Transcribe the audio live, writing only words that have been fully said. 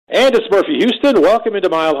And it's Murphy Houston. Welcome into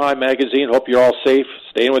Mile High Magazine. Hope you're all safe,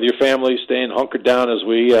 staying with your family, staying hunkered down as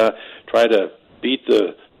we try to beat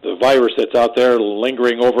the virus that's out there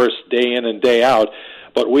lingering over us day in and day out.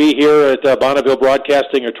 But we here at Bonneville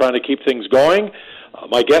Broadcasting are trying to keep things going.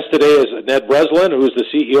 My guest today is Ned Breslin, who is the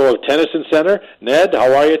CEO of Tennyson Center. Ned,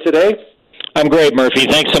 how are you today? I'm great, Murphy.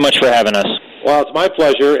 Thanks so much for having us. Well, it's my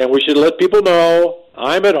pleasure, and we should let people know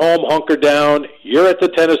I'm at home, hunkered down. You're at the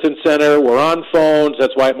Tennyson Center. We're on phones.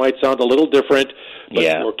 That's why it might sound a little different.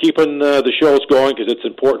 But we're keeping the shows going because it's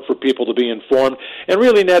important for people to be informed. And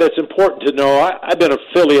really, Ned, it's important to know. I've been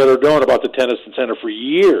affiliated or known about the Tennyson Center for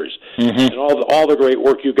years, and all the great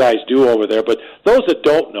work you guys do over there. But those that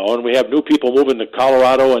don't know, and we have new people moving to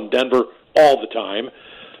Colorado and Denver all the time,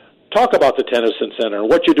 talk about the Tennyson Center and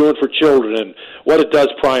what you're doing for children and what it does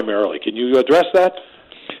primarily. Can you address that?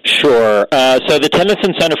 Sure. So the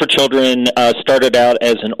Tennyson Center for Children started out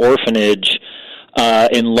as an orphanage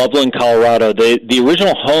in Loveland, Colorado. The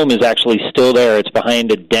original home is actually still there. It's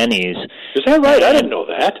behind a Denny's. Is that right? I didn't know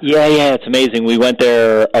that. Yeah, it's amazing. We went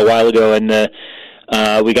there a while ago, and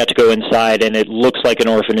we got to go inside, and it looks like an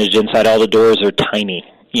orphanage inside. All the doors are tiny,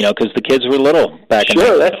 because the kids were little back in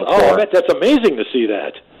 1904. I bet that's amazing to see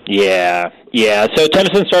that. Yeah. So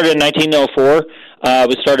Tennyson started in 1904. It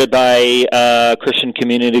was started by a Christian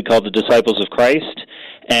community called the Disciples of Christ,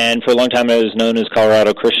 and for a long time it was known as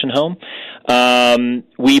Colorado Christian Home.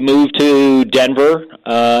 We moved to Denver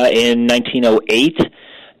in 1908,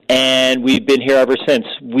 and we've been here ever since.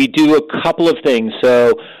 We do a couple of things.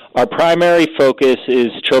 So our primary focus is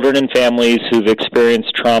children and families who've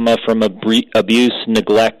experienced trauma from abuse,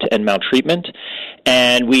 neglect, and maltreatment.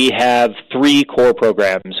 And we have 3 core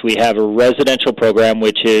programs. We have a residential program,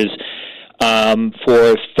 which is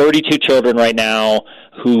for 32 children right now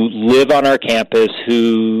who live on our campus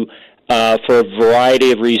who, for a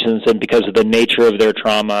variety of reasons and because of the nature of their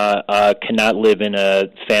trauma, cannot live in a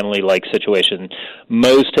family-like situation.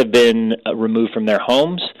 Most have been removed from their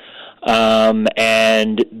homes,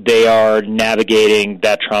 and they are navigating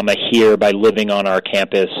that trauma here by living on our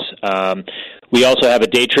campus. We also have a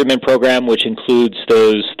day treatment program, which includes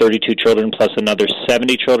those 32 children plus another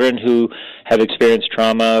 70 children who have experienced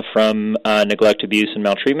trauma from neglect, abuse, and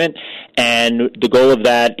maltreatment. And the goal of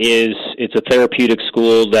that is it's a therapeutic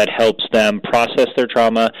school that helps them process their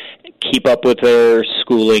trauma, keep up with their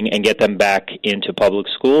schooling, and get them back into public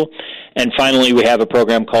school. And finally, we have a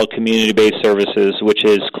program called Community-Based Services, which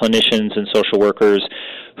is clinicians and social workers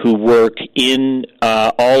who work in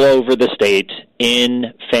all over the state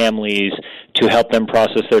in families to help them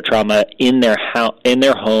process their trauma in their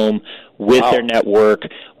home with their network,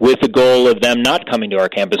 with the goal of them not coming to our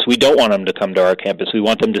campus. We don't want them to come to our campus. We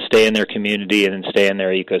want them to stay in their community and stay in their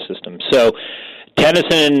ecosystem. So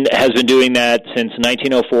Tennyson has been doing that since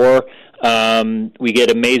 1904. We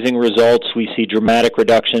get amazing results. We see dramatic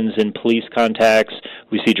reductions in police contacts.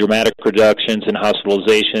 We see dramatic reductions in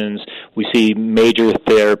hospitalizations. We see major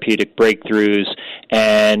therapeutic breakthroughs.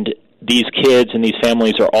 And these kids and these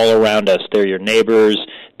families are all around us. They're your neighbors.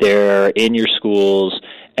 They're in your schools.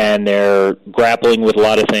 And they're grappling with a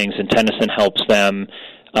lot of things. And Tennyson helps them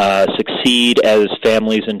succeed as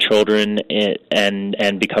families and children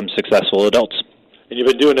and become successful adults. And you've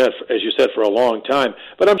been doing that, as you said, for a long time.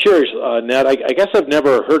 But I'm curious, Ned, I guess I've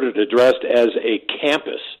never heard it addressed as a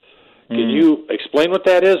campus. Can you explain what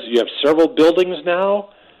that is? You have several buildings now?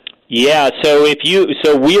 Yeah, so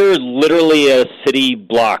we're literally a city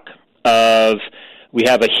block we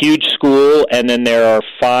have a huge school, and then there are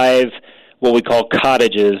 5 what we call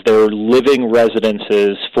cottages. They're living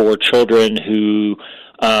residences for children who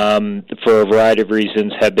for a variety of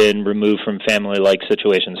reasons, have been removed from family-like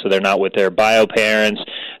situations. So they're not with their bio parents,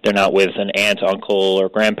 they're not with an aunt, uncle, or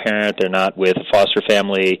grandparent, they're not with a foster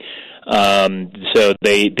family. So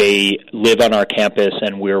they live on our campus,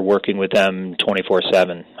 and we're working with them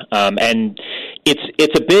 24/7. And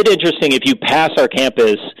it's a bit interesting. If you pass our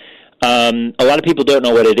campus, a lot of people don't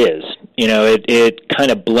know what it is. You know, it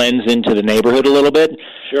kind of blends into the neighborhood a little bit.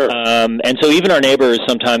 Sure. And so even our neighbors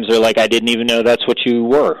sometimes are like, I didn't even know that's what you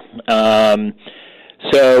were.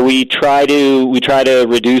 So we try to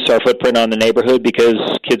reduce our footprint on the neighborhood, because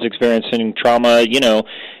kids experiencing trauma, you know,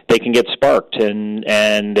 they can get sparked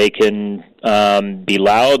and they can be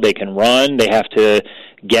loud, they can run, they have to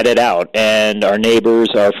get it out. And our neighbors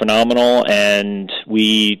are phenomenal, and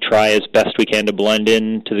we try as best we can to blend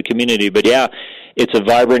into the community. But yeah, it's a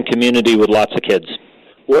vibrant community with lots of kids.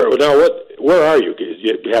 Where are you?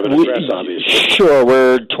 You have an address, obviously. Sure,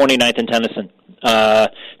 we're 29th and Tennyson,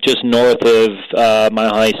 just north of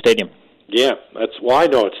Mile High Stadium. Yeah, I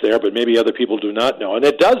know it's there, but maybe other people do not know. And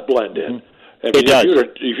it does blend in. It does.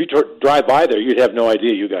 If you drive by there, you'd have no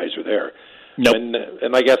idea you guys are there. Nope.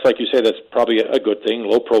 And I guess, like you say, that's probably a good thing,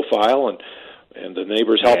 low profile, and the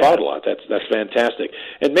neighbors help out a lot. That's fantastic.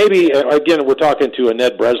 And maybe, again, we're talking to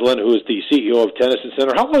Ned Breslin, who is the CEO of Tennyson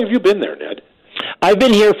Center. How long have you been there, Ned? I've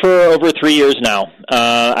been here for over 3 years now.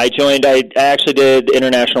 I actually did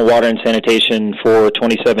international water and sanitation for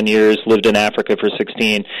 27 years, lived in Africa for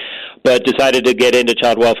 16, but decided to get into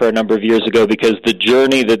child welfare a number of years ago because the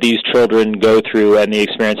journey that these children go through and the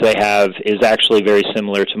experience they have is actually very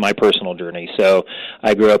similar to my personal journey. So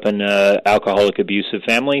I grew up in an alcoholic abusive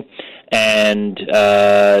family and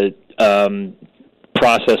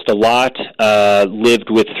processed a lot, lived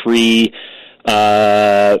with 3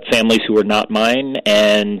 families who were not mine,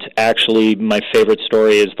 and actually my favorite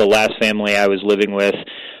story is the last family I was living with.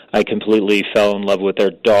 I completely fell in love with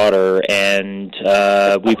their daughter, and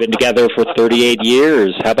we've been together for 38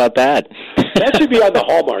 years. How about that? That should be on the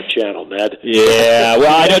Hallmark Channel, Ned. Yeah,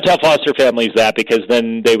 well, I don't tell foster families that because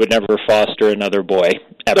then they would never foster another boy,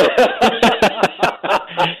 ever.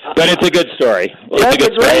 But it's a good story. It's a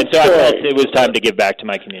good story. And so I felt it was time to give back to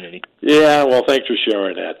my community. Yeah, well, thanks for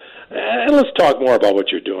sharing that. And let's talk more about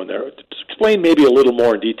what you're doing there. Explain maybe a little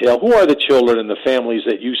more in detail. Who are the children and the families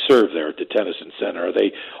that you serve there at the Tennyson Center? Are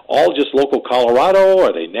they all just local Colorado?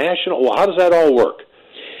 Are they national? Well, how does that all work?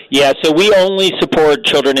 Yeah, so we only support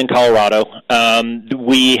children in Colorado.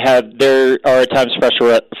 There are times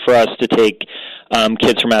pressure for us to take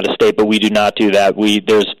kids from out of state, but we do not do that.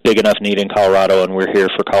 There's big enough need in Colorado, and we're here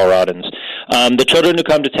for Coloradans. The children who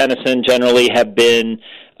come to Tennyson generally have been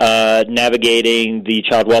navigating the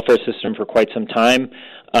child welfare system for quite some time.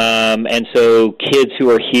 And so kids who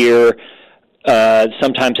are here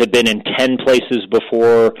sometimes have been in 10 places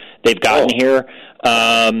before they've gotten here.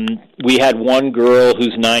 We had one girl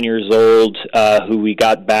who's 9 years old who we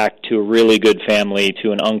got back to a really good family,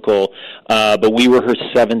 to an uncle, but we were her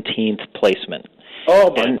 17th placement.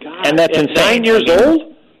 Oh, my God. And that's insane. 9 years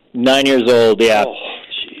old? 9 years old, yeah. Oh,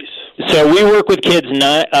 jeez. So we work with kids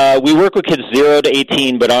 0 to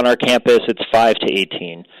 18, but on our campus it's 5 to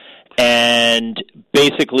 18. And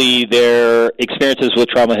basically their experiences with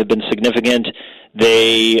trauma have been significant.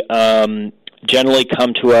 They generally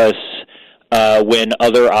come to us when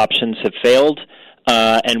other options have failed,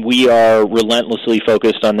 and we are relentlessly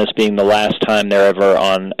focused on this being the last time they're ever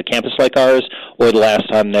on a campus like ours or the last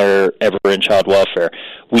time they're ever in child welfare.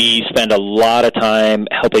 We spend a lot of time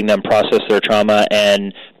helping them process their trauma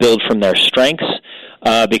and build from their strengths,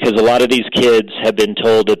 because a lot of these kids have been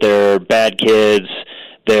told that they're bad kids,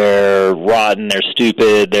 they're rotten, they're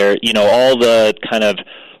stupid, they're, all the kind of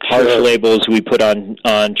harsh labels we put on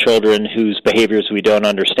children whose behaviors we don't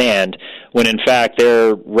understand, when in fact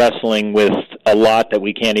they're wrestling with a lot that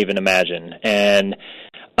we can't even imagine. And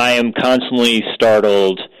I am constantly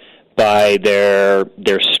startled by their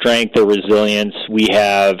strength, their resilience. We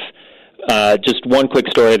have just one quick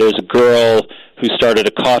story. There's a girl who started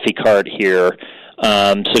a coffee cart here.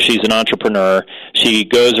 So she's an entrepreneur. She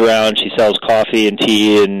goes around, she sells coffee and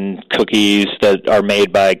tea and cookies that are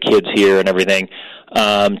made by kids here and everything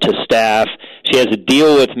to staff. She has a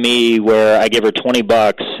deal with me where I give her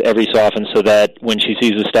 $20 every so often so that when she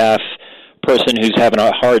sees a staff person who's having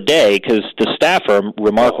a hard day, because the staff are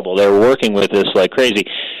remarkable, they're working with this like crazy,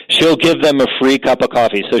 she'll give them a free cup of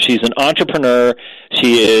coffee. So she's an entrepreneur.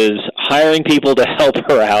 She is hiring people to help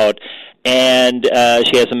her out. And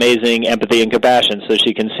she has amazing empathy and compassion, so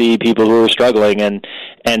she can see people who are struggling. And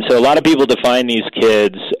so a lot of people define these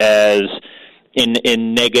kids as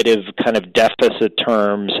in negative kind of deficit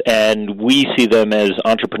terms, and we see them as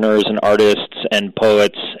entrepreneurs and artists and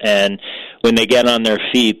poets. And when they get on their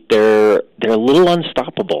feet, they're a little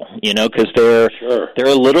unstoppable, because they're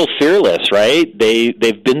a little fearless, right?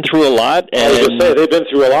 They've been through a lot. And I was going to say, they've been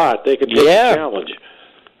through a lot. They can take the challenge.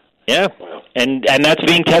 Yeah, wow. And that's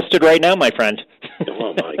being tested right now, my friend.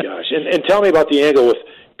 Oh, my gosh. And tell me about the angle with,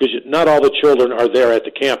 because not all the children are there at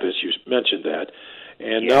the campus. You mentioned that.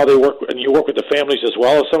 And now you work with the families as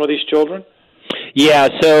well as some of these children? Yeah,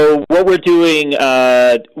 so what we're doing,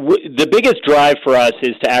 the biggest drive for us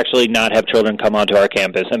is to actually not have children come onto our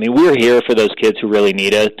campus. I mean, we're here for those kids who really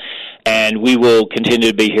need it, and we will continue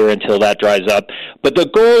to be here until that dries up. But the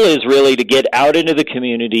goal is really to get out into the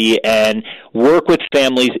community and work with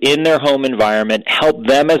families in their home environment, help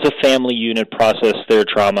them as a family unit process their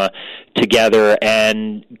trauma together,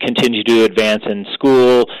 and continue to advance in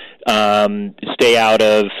school, stay out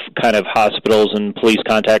of kind of hospitals and police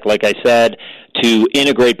contact, like I said, to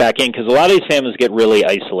integrate back in, because a lot of these families get really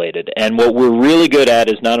isolated. And what we're really good at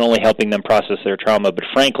is not only helping them process their trauma, but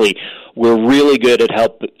frankly, we're really good at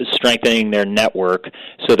strengthening their network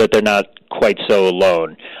so that they're not quite so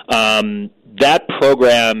alone. that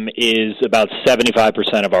program is about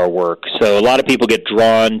 75% of our work. So a lot of people get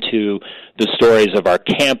drawn to the stories of our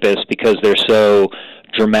campus because they're so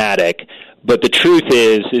dramatic. But the truth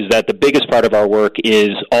is that the biggest part of our work is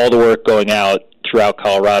all the work going out throughout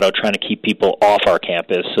Colorado trying to keep people off our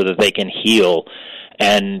campus so that they can heal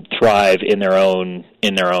and thrive in their own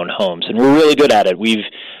homes. And we're really good at it.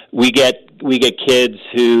 We get kids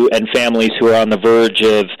and families who are on the verge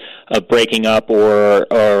of breaking up or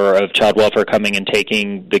of child welfare coming and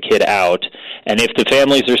taking the kid out. And if the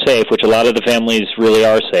families are safe, which a lot of the families really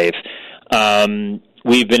are safe,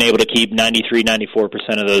 we've been able to keep 93,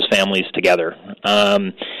 94% of those families together.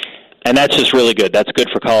 And that's just really good. That's good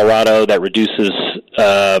for Colorado. That reduces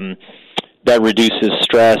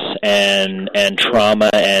stress and trauma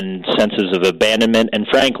and senses of abandonment. And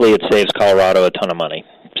frankly, it saves Colorado a ton of money.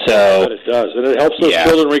 So it does, and it helps those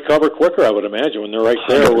children recover quicker, I would imagine, when they're right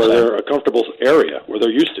there 100%. Where they're a comfortable area, where they're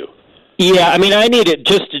used to. Yeah, I mean, I needed,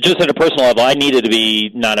 just at a personal level, I needed to be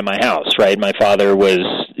not in my house, right? My father was,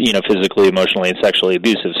 physically, emotionally, and sexually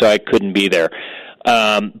abusive, so I couldn't be there.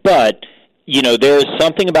 But, there's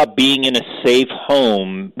something about being in a safe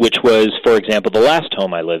home, which was, for example, the last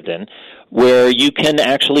home I lived in, where you can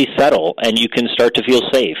actually settle and you can start to feel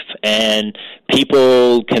safe and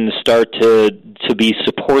people can start to be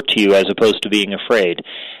support to you as opposed to being afraid.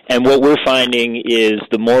 And what we're finding is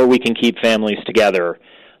the more we can keep families together,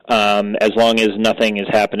 as long as nothing is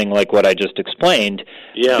happening like what I just explained,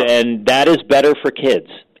 then that is better for kids.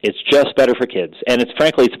 It's just better for kids. And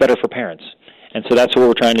frankly, it's better for parents. And so that's what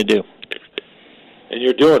we're trying to do. And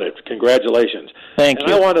you're doing it. Congratulations. Thank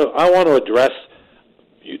you. I want to address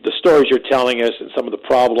the stories you're telling us and some of the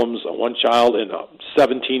problems. One child in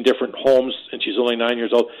 17 different homes, and she's only 9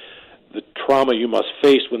 years old. The trauma you must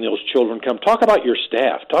face when those children come. Talk about your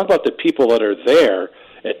staff. Talk about the people that are there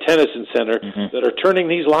at Tennyson Center that are turning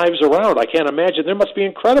these lives around. I can't imagine. They must be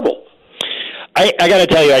incredible. I got to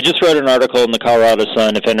tell you, I just wrote an article in the Colorado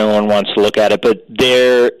Sun, if anyone wants to look at it, but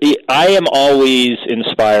I am always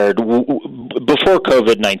inspired, before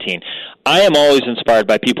COVID-19, I am always inspired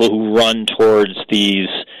by people who run towards these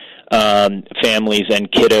families and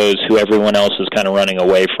kiddos who everyone else is kind of running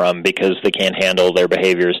away from because they can't handle their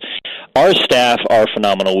behaviors. Our staff are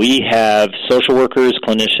phenomenal. We have social workers,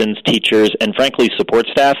 clinicians, teachers, and frankly support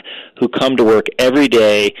staff who come to work every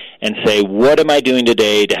day and say, what am I doing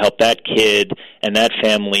today to help that kid and that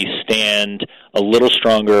family stand a little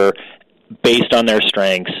stronger based on their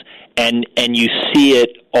strengths? And you see it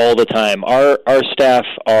all the time. Our staff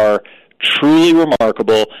are truly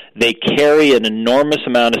remarkable. They carry an enormous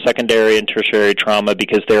amount of secondary and tertiary trauma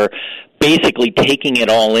because they're basically taking it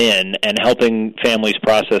all in and helping families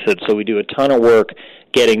process it. So we do a ton of work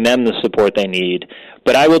getting them the support they need.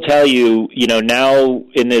 But I will tell you, now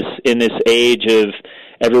in this age of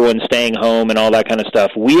everyone staying home and all that kind of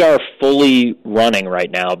stuff, we are fully running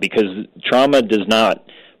right now because trauma does not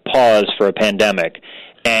pause for a pandemic.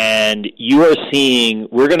 And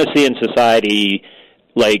we're going to see in society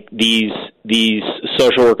like these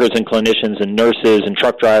social workers and clinicians and nurses and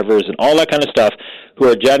truck drivers and all that kind of stuff who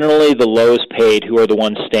are generally the lowest paid, who are the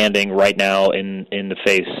ones standing right now in the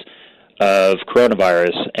face of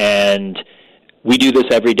coronavirus. And we do this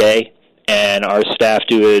every day, and our staff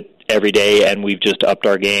do it every day, and we've just upped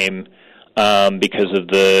our game because of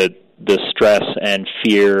the stress and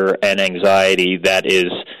fear and anxiety that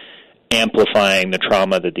is amplifying the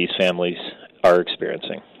trauma that these families are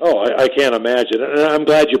experiencing. Oh, I can't imagine. And I'm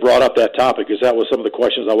glad you brought up that topic because that was some of the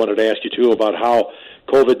questions I wanted to ask you, too, about how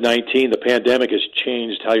COVID-19, the pandemic, has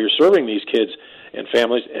changed how you're serving these kids and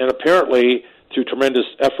families. And apparently, through tremendous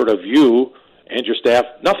effort of you and your staff,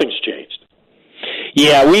 nothing's changed.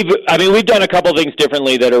 Yeah, we've done a couple things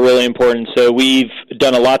differently that are really important. So we've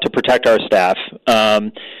done a lot to protect our staff.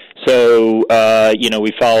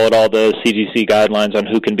 We followed all the CDC guidelines on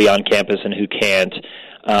who can be on campus and who can't.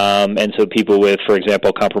 And so people with, for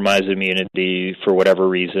example, compromised immunity for whatever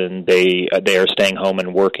reason, they are staying home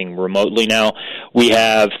and working remotely now. We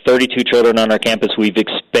have 32 children on our campus. We've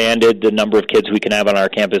expanded the number of kids we can have on our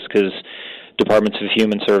campus because departments of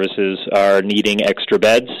human services are needing extra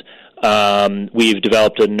beds. We've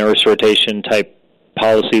developed a nurse rotation type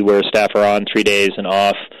policy where staff are on 3 days and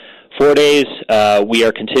off 4 days. We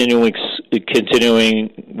are continuing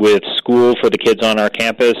with school for the kids on our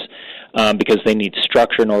campus. Because they need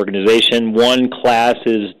structure and organization. One class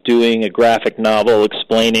is doing a graphic novel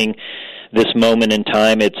explaining this moment in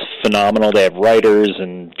time. It's phenomenal. They have writers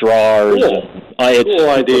and drawers. Cool. It's cool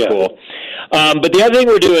idea. Cool. But the other thing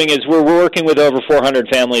we're doing is we're working with over 400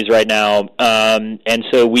 families right now. And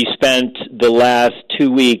so we spent the last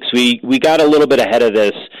 2 weeks, we got a little bit ahead of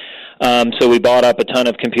this So we bought up a ton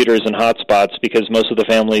of computers and hotspots because most of the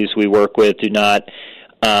families we work with do not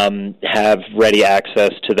have ready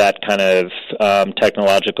access to that kind of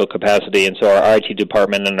technological capacity. And so our IT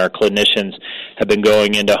department and our clinicians have been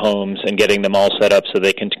going into homes and getting them all set up so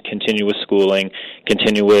they can continue with schooling,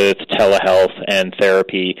 continue with telehealth and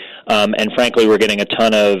therapy. And frankly, we're getting a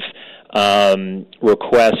ton of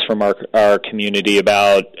requests from our community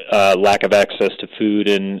about lack of access to food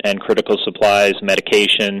and critical supplies,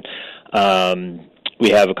 medication. We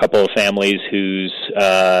have a couple of families whose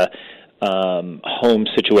home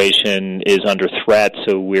situation is under threat,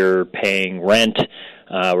 so we're paying rent,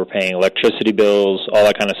 we're paying electricity bills, all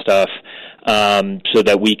that kind of stuff, so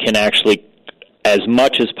that we can actually, as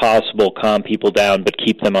much as possible, calm people down but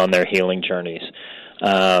keep them on their healing journeys.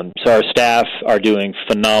 So our staff are doing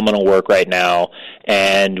phenomenal work right now,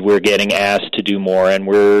 and we're getting asked to do more, and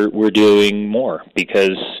we're doing more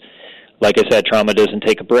because, like I said, trauma doesn't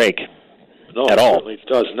take a break. No, at all. It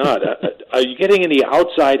does not. Are you getting any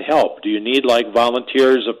outside help? Do you need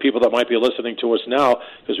volunteers of people that might be listening to us now?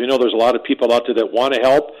 Because we know there's a lot of people out there that want to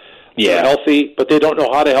help, they're healthy, but they don't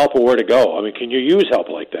know how to help or where to go. I mean, can you use help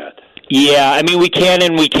like that? Yeah, we can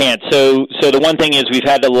and we can't. So the one thing is we've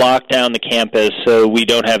had to lock down the campus, so we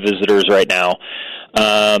don't have visitors right now.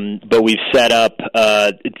 But we've set up,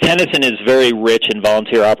 Tennyson is very rich in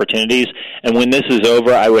volunteer opportunities, and when this is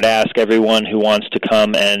over, I would ask everyone who wants to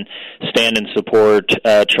come and stand and support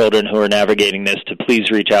children who are navigating this to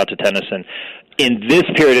please reach out to Tennyson. In this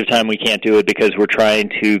period of time, we can't do it because we're trying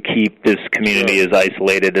to keep this community as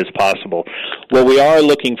isolated as possible. What we are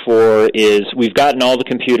looking for is we've gotten all the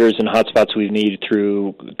computers and hotspots we need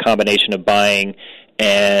through a combination of buying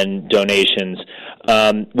and donations.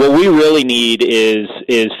 What we really need is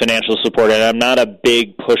financial support, and I'm not a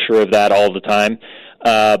big pusher of that all the time,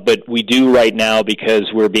 but we do right now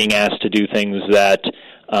because we're being asked to do things that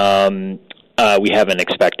we haven't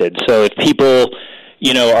expected. So if people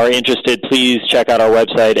are interested, please check out our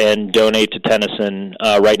website and donate to Tennyson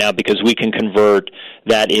right now because we can convert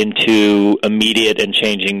that into immediate and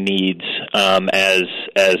changing needs as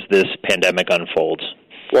this pandemic unfolds.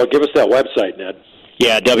 Well, give us that website, Ned.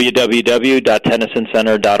 Yeah,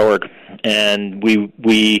 www.tennysonCenter.org. And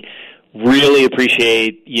we really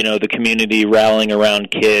appreciate, the community rallying around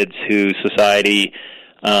kids who society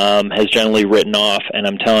has generally written off. And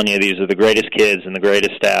I'm telling you, these are the greatest kids and the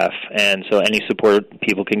greatest staff. And so any support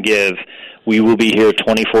people can give, we will be here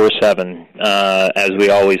 24/7, as we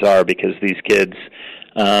always are, because these kids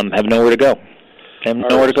have nowhere to go. They have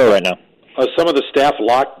nowhere to go right now. Are some of the staff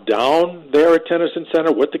locked down there at Tennyson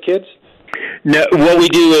Center with the kids? No, what we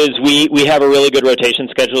do is we have a really good rotation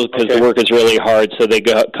schedule because the work is really hard, so they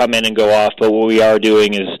come in and go off. But what we are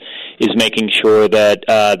doing is making sure that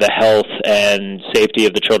the health and safety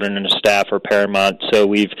of the children and the staff are paramount. So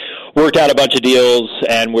we've worked out a bunch of deals,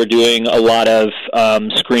 and we're doing a lot of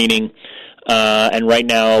screening. And right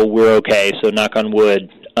now we're okay. So knock on wood,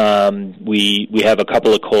 we have a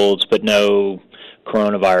couple of colds, but no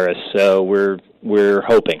coronavirus. So we're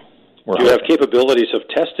hoping. Do you have capabilities of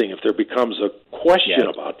testing if there becomes a question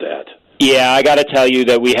about that? Yeah, I got to tell you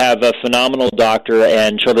that we have a phenomenal doctor,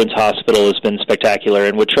 and Children's Hospital has been spectacular.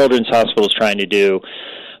 And what Children's Hospital is trying to do,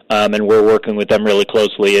 and we're working with them really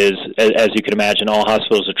closely, is, as you can imagine, all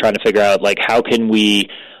hospitals are trying to figure out, how can we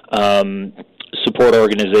support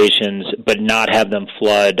organizations but not have them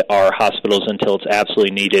flood our hospitals until it's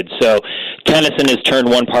absolutely needed. So Tennyson has turned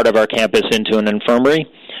one part of our campus into an infirmary.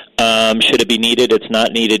 Should it be needed? It's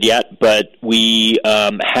not needed yet, but we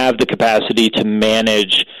have the capacity to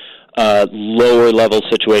manage lower-level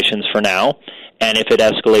situations for now. And if it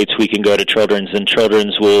escalates, we can go to Children's, and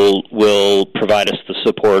Children's will provide us the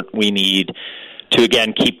support we need to,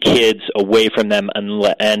 again, keep kids away from them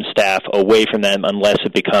and staff away from them unless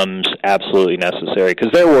it becomes absolutely necessary. Because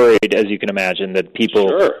they're worried, as you can imagine, that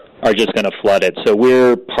people are just going to flood it. So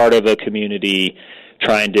we're part of a community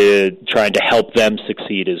trying to help them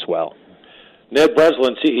succeed as well. Ned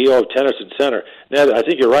Breslin, CEO of Tennyson Center. Ned, I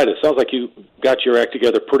think you're right. It sounds like you got your act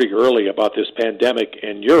together pretty early about this pandemic,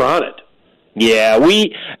 and you're on it. Yeah,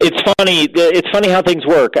 it's funny. It's funny how things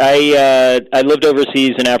work. I lived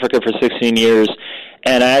overseas in Africa for 16 years,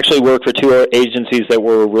 and I actually worked for two agencies that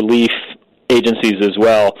were relief agencies as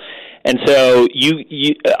well. And so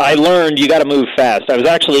I learned you got to move fast. I was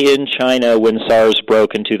actually in China when SARS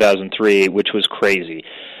broke in 2003, which was crazy.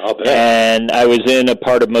 I'll bet. And I was in a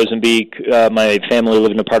part of Mozambique. My family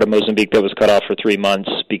lived in a part of Mozambique that was cut off for 3 months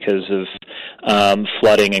because of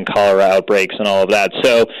flooding and cholera outbreaks and all of that.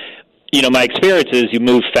 So, my experience is you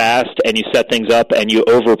move fast and you set things up and you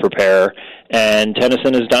over-prepare. And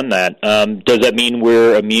Tennyson has done that. Does that mean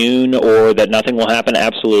we're immune or that nothing will happen?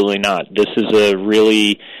 Absolutely not. This is a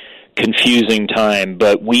really confusing time,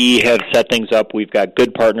 but we have set things up. We've got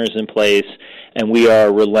good partners in place, and we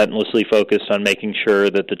are relentlessly focused on making sure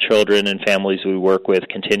that the children and families we work with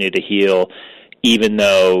continue to heal, even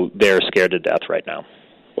though they're scared to death right now.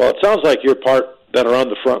 Well, it sounds like you're part that are on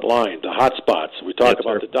the front line, the hot spots. We talk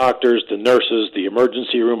about the doctors, the nurses, the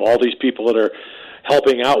emergency room, all these people that are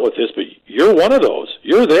helping out with this, but you're one of those.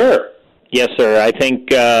 You're there. Yes, sir. I think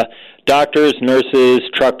doctors, nurses,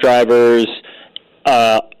 truck drivers,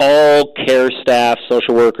 all care staff,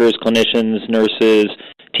 social workers, clinicians, nurses,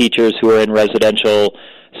 teachers who are in residential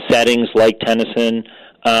settings like Tennyson,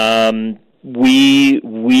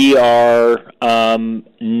 we are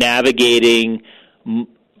navigating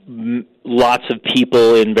lots of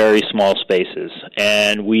people in very small spaces,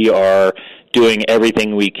 and we are doing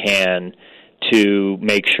everything we can to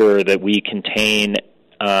make sure that we contain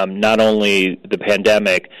not only the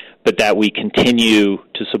pandemic, but that we continue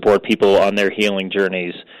to support people on their healing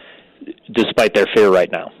journeys despite their fear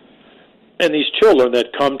right now. And these children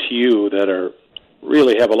that come to you that are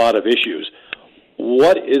really have a lot of issues,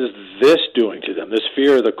 what is this doing to them, this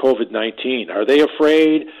fear of the COVID-19? Are they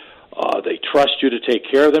afraid? They trust you to take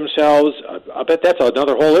care of themselves? I bet that's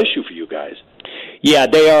another whole issue for you guys. Yeah,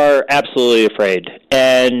 they are absolutely afraid.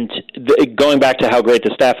 And going back to how great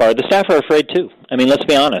the staff are afraid too. I mean, let's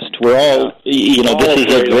be honest. We're all, this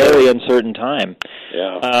is a very uncertain time.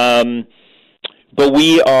 Yeah. But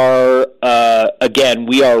we are,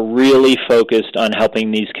 we are really focused on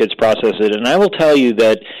helping these kids process it. And I will tell you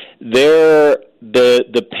that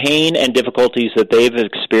the pain and difficulties that they've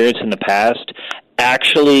experienced in the past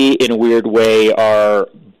actually, in a weird way, are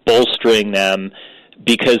bolstering them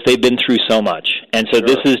because they've been through so much. And so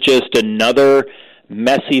This is just another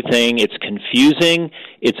messy thing. It's confusing.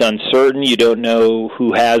 It's uncertain. You don't know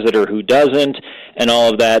who has it or who doesn't and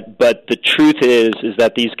all of that. But the truth is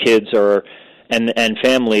that these kids are and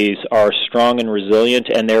families are strong and resilient,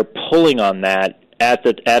 and they're pulling on that at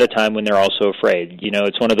a time when they're also afraid.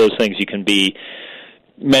 It's one of those things. You can be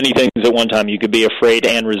many things at one time. You could be afraid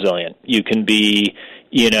and resilient. You can be,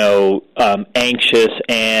 anxious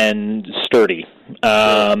and sturdy.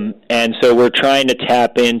 And so we're trying to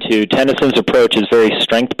tap into, Tennyson's approach is very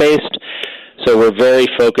strength-based, so we're very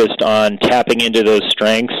focused on tapping into those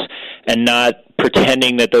strengths and not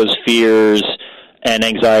pretending that those fears and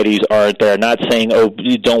anxieties aren't there. Not saying, oh,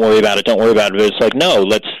 don't worry about it, but it's like, no,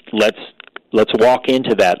 let's walk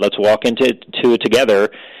into that. Let's walk into it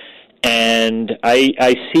together. And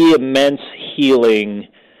I see immense healing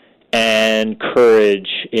and courage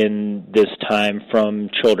in this time from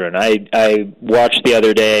children. I watched the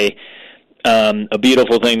other day a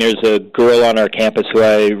beautiful thing. There's a girl on our campus who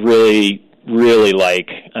I really, really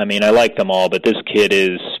like. I mean, I like them all, but this kid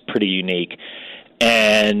is pretty unique.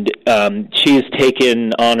 And she's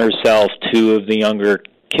taken on herself two of the younger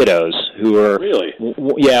kiddos who are really,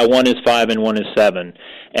 one is 5 and one is 7,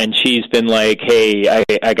 and she's been like, hey,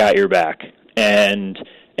 I got your back, and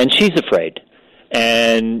she's afraid.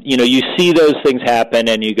 And you see those things happen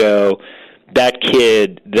and you go, that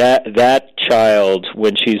kid, that child,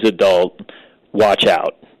 when she's adult, watch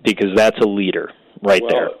out, because that's a leader right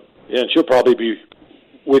there. Yeah, and she'll probably be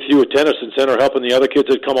with you at Tennyson Center helping the other kids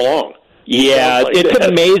that come along. Yeah, it's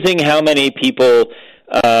amazing how many people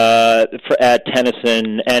at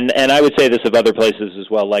Tennyson, and I would say this of other places as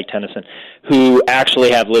well, like Tennyson, who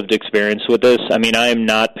actually have lived experience with this. I mean, I am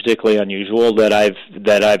not particularly unusual that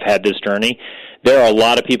I've had this journey. There are a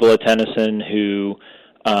lot of people at Tennyson who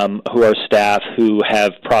are staff who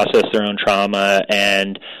have processed their own trauma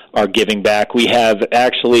and are giving back. We have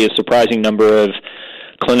actually a surprising number of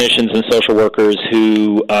clinicians and social workers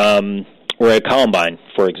who were at Columbine,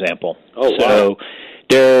 for example. Oh, wow. So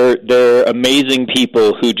they're amazing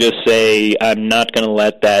people who just say, I'm not going to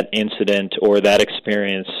let that incident or that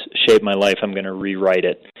experience shape my life. I'm going to rewrite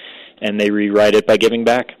it. And they rewrite it by giving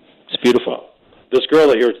back. It's beautiful. This girl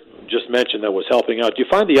that you just mentioned that was helping out, do you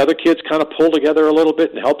find the other kids kind of pull together a little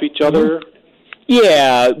bit and help each other? Mm-hmm.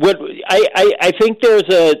 Yeah. I think this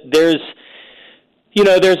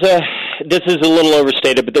is a little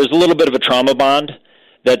overstated, but there's a little bit of a trauma bond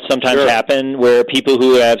that sometimes happen where people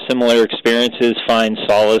who have similar experiences find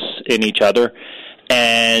solace in each other.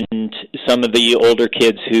 And some of the older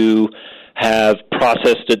kids who have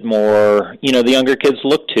processed it more, the younger kids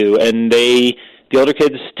look to, and the older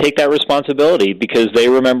kids take that responsibility because they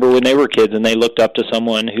remember when they were kids and they looked up to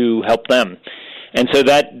someone who helped them. And so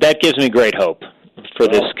that gives me great hope for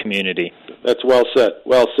this community. That's well said.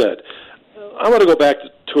 Well said. I want to go back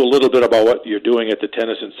to a little bit about what you're doing at the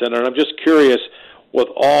Tennyson Center, and I'm just curious, with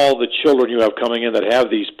all the children you have coming in that have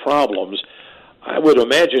these problems, I would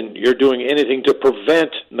imagine you're doing anything to prevent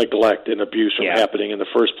neglect and abuse from happening in the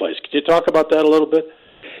first place. Could you talk about that a little bit?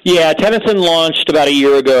 Yeah, Tennyson launched about a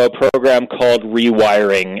year ago a program called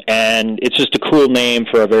Rewiring, and it's just a cool name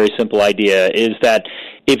for a very simple idea, is that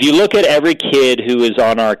if you look at every kid who is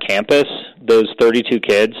on our campus, those 32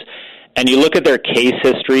 kids, and you look at their case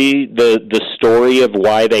history, the story of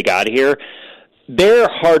why they got here, they're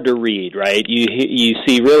hard to read, right? You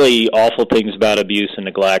see really awful things about abuse and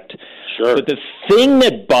neglect. Sure. But the thing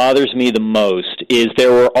that bothers me the most is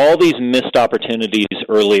there were all these missed opportunities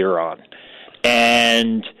earlier on.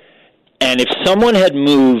 And if someone had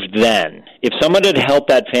moved then, if someone had helped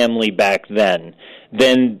that family back then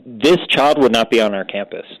this child would not be on our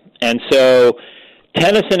campus. And so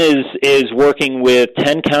Tennyson is working with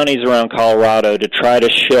 10 counties around Colorado to try to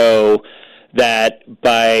show that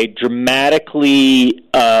by dramatically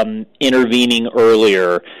intervening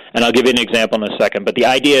earlier, and I'll give you an example in a second, but the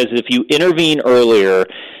idea is if you intervene earlier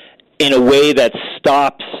in a way that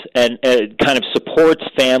stops and kind of supports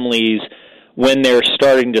families when they're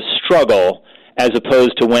starting to struggle as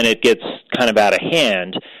opposed to when it gets kind of out of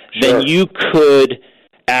hand, then you could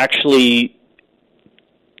actually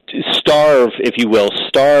starve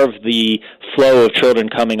the flow of children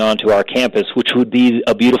coming onto our campus, which would be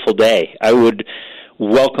a beautiful day. I would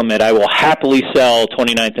welcome it. I will happily sell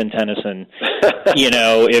 29th and Tennyson,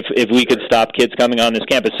 if we could stop kids coming on this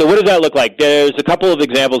campus. So what does that look like? There's a couple of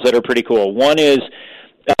examples that are pretty cool. One is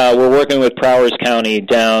we're working with Prowers County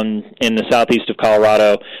down in the southeast of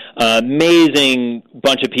Colorado. Amazing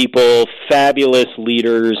bunch of people, fabulous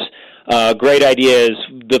leaders, great ideas.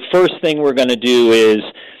 The first thing we're going to do is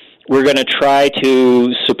we're going to try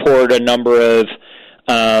to support a number of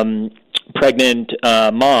pregnant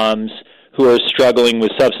moms who are struggling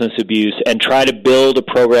with substance abuse and try to build a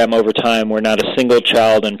program over time where not a single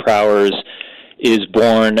child in Prowers is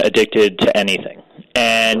born addicted to anything.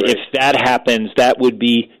 And if that happens, that would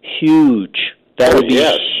be huge. That would be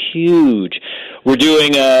huge. We're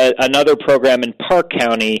doing another program in Park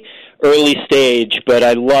County, early stage, but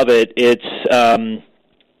I love it. It's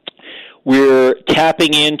we're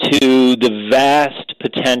tapping into the vast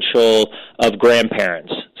potential of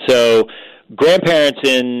grandparents. So grandparents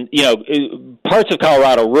in, parts of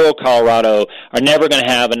Colorado, rural Colorado, are never going to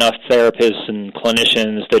have enough therapists and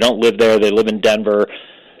clinicians. They don't live there. They live in Denver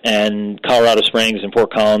and Colorado Springs and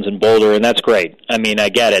Fort Collins and Boulder, and that's great. I mean, I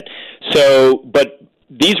get it. So, but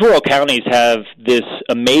these rural counties have this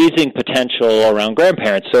amazing potential around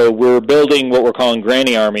grandparents. So we're building what we're calling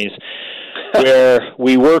granny armies, where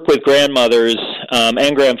we work with grandmothers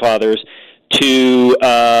and grandfathers to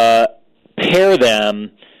pair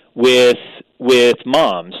them with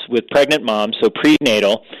moms, with pregnant moms, so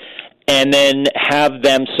prenatal, and then have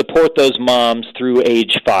them support those moms through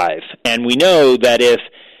age 5. And we know that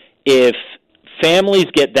if families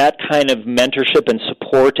get that kind of mentorship and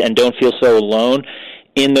support and don't feel so alone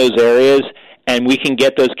in those areas, and we can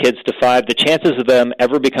get those kids to 5, the chances of them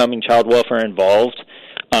ever becoming child welfare involved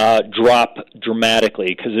drop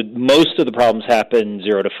dramatically, because most of the problems happen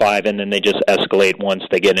 0 to 5, and then they just escalate once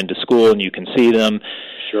they get into school and you can see them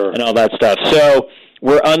and all that stuff. So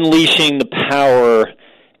we're unleashing the power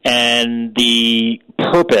and the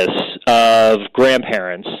purpose of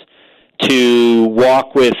grandparents to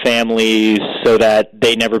walk with families so that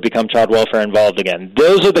they never become child welfare involved again.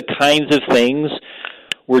 Those are the kinds of things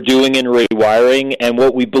we're doing in Rewiring, and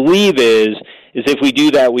what we believe is if we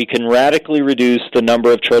do that, we can radically reduce the number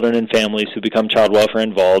of children and families who become child welfare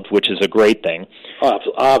involved, which is a great thing.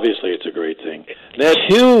 Obviously, it's a great thing.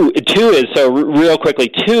 Two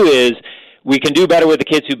is we can do better with the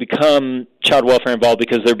kids who become child welfare involved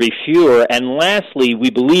because there'll be fewer. And lastly,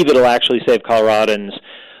 we believe it'll actually save Coloradans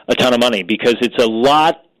a ton of money because it's a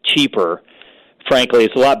lot cheaper. Frankly,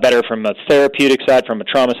 it's a lot better from a therapeutic side, from a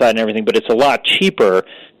trauma side and everything, but it's a lot cheaper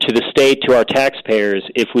to the state, to our taxpayers,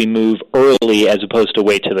 if we move early as opposed to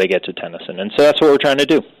wait till they get to Tennyson. And so that's what we're trying to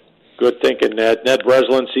do. Good thinking, Ned. Ned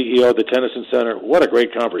Breslin, CEO of the Tennyson Center. What a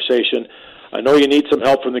great conversation. I know you need some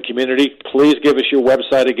help from the community. Please give us your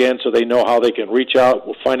website again so they know how they can reach out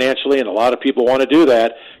financially, and a lot of people want to do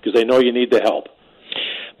that because they know you need the help.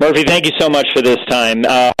 Murphy, thank you so much for this time.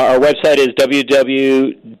 Our website is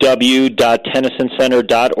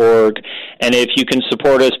www.tennysonCenter.org, and if you can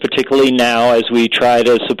support us, particularly now as we try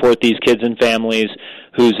to support these kids and families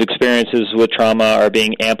whose experiences with trauma are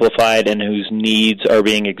being amplified and whose needs are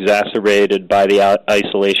being exacerbated by the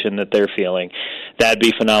isolation that they're feeling, that'd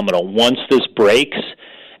be phenomenal. Once this breaks,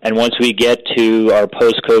 and once we get to our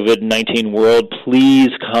post-COVID-19 world, please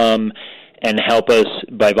come and help us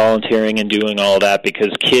by volunteering and doing all that, because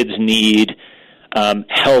kids need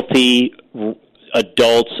healthy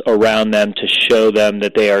adults around them to show them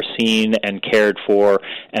that they are seen and cared for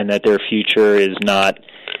and that their future is not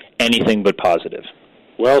anything but positive.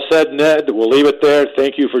 Well said, Ned. We'll leave it there.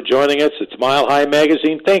 Thank you for joining us. It's Mile High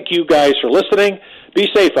Magazine. Thank you guys for listening. Be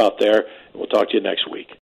safe out there. We'll talk to you next week.